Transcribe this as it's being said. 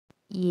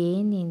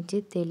ஏன் என்று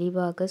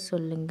தெளிவாக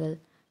சொல்லுங்கள்.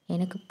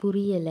 எனக்கு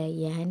புரியலை,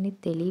 ஏன்னு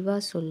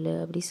தெளிவாக சொல்லு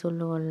அப்படி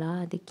சொல்லுவோம்ல,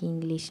 அதுக்கு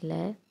இங்கிலீஷில்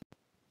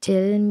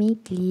tell me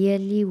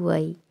clearly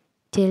Y.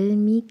 Tell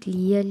me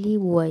clearly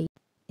Y.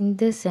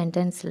 இந்த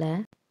சென்டென்ஸில்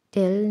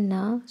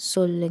டெல்னா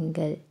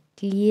சொல்லுங்கள்,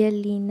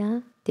 கிளியர்லினா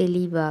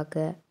தெளிவாக,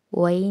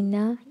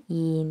 ஒய்னா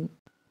ஏன்.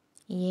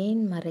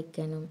 ஏன்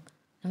மறைக்கணும்?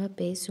 நம்ம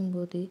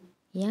பேசும்போது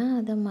ஏன்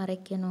அதை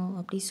மறைக்கணும்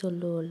அப்படி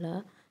சொல்லுவோம்ல,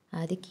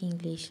 அதுக்கு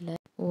இங்கிலீஷில்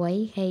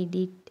Y height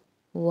it.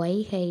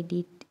 Y height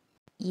it.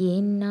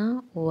 ஏன்னா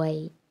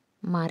ஒய்,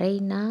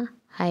 மறைனா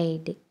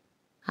ஹைடு,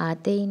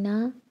 அதைனா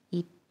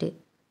இட்டு.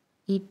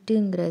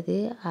 இட்டுங்கிறது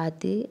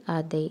அது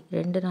அதை,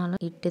 ரெண்டு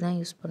நாளும் இட்டு தான்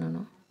யூஸ்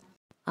பண்ணணும்.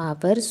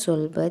 அவர்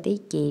சொல்வதை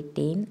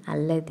கேட்டேன்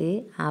அல்லது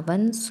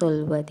அவன்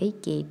சொல்வதை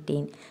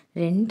கேட்டேன்,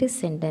 ரெண்டு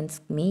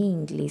சென்டென்ஸ்க்குமே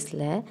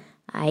இங்கிலீஷில்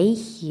ஐ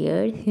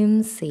ஹியர்ட்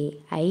ஹிம் சே.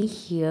 ஐ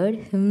ஹியர்ட்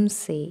ஹிம்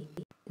சே.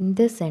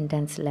 இந்த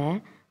சென்டென்ஸில்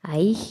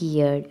ஐ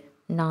ஹியர்ட்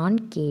நான்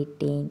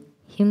கேட்டேன்,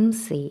 ஹிம்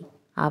சே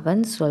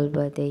அவன்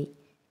சொல்வதை.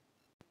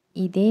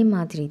 இதே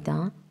மாதிரி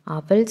தான்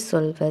அவள்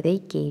சொல்வதை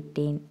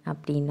கேட்டேன்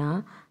அப்படின்னா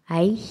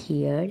ஐ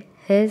ஹியர்ட்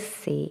ஹெர்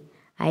சே.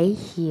 ஐ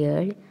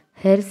ஹியர்ட்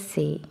ஹெர்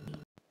சே.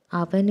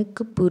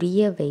 அவனுக்கு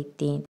புரிய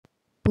வைத்தேன்.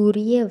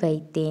 புரிய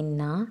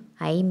வைத்தேன்னா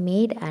I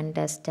made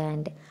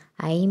understand.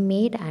 I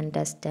made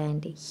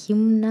understand.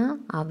 ஹிம்னா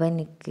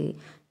அவனுக்கு,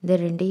 இந்த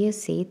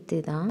ரெண்டையும் சேர்த்து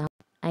தான்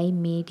I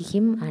made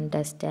him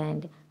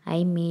understand. I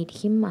made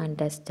him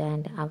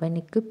understand.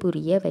 அவனுக்கு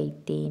புரிய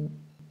வைத்தேன்.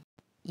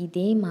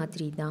 இதே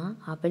மாதிரி தான்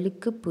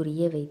அவளுக்கு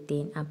புரிய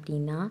வைத்தேன்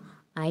அப்படின்னா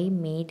I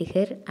made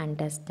her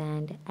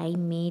understand. I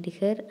made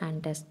her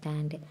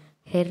understand.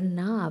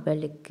 ஹெர்னா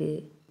அவளுக்கு.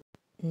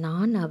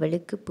 நான்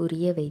அவளுக்கு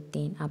புரிய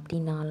வைத்தேன்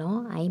அப்படின்னாலும்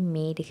ஐ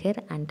மேட்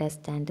ஹெர்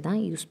அண்டர்ஸ்டாண்ட் தான்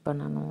யூஸ்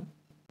பண்ணணும்.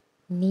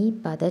 நீ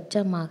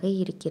பதற்றமாக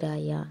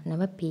இருக்கிறாயா?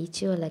 நம்ம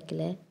பேச்சு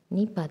வழக்கில்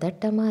நீ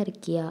பதட்டமாக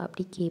இருக்கியா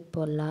அப்படி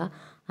கேட்போம்ல,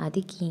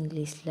 அதுக்கு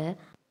இங்கிலீஷில்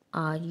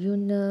are you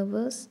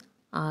nervous.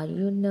 Are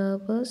you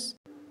nervous.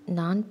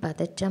 நான்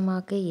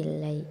பதற்றமாக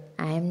இல்லை.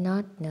 ஐ am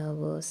not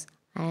nervous.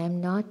 I am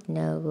not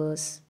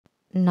nervous.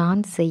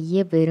 நான்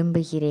செய்ய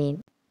விரும்புகிறேன்.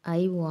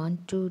 I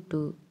want to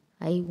two.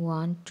 I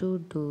want to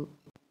two.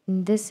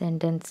 இந்த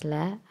சென்டென்ஸில்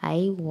ஐ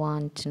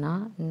வாண்ட்னா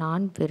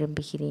நான்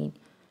விரும்புகிறேன்,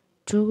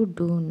 டு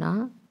டூனா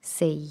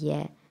செய்ய,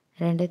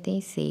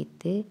 ரெண்டத்தையும்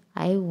சேர்த்து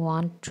ஐ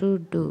வாண்ட் டு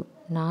டூ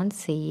நான்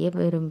செய்ய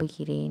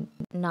விரும்புகிறேன்.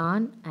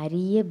 நான்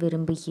அறிய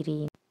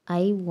விரும்புகிறேன்.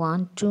 I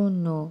want to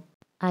know.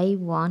 I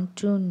want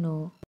to know.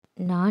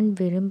 நான்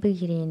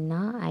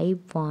விரும்புகிறேன்னா ஐ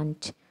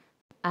வாண்ட்,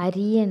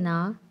 அறியனா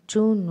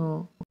டு நோ,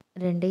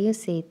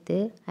 ரெண்டையும் சேர்த்து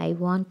ஐ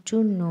வாண்ட் டு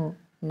நோ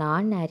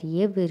நான்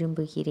அறிய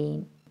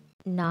விரும்புகிறேன்.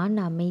 நான்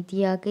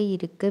அமைதியாக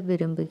இருக்க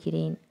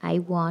விரும்புகிறேன். I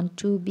want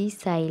to be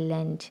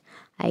silent.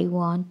 I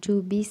want to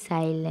be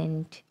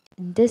silent.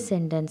 இந்த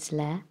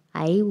சென்டென்ஸில்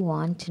ஐ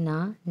வாண்ட்னா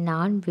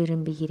நான்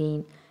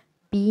விரும்புகிறேன்,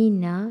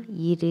 பீனா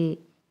இரு,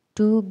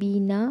 டு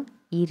பீனா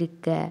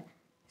இருக்க,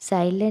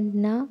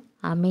 சைலண்ட்னா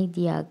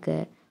அமைதியாக,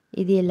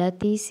 இது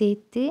எல்லாத்தையும்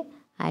சேர்த்து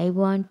I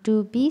want to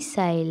be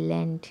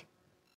silent.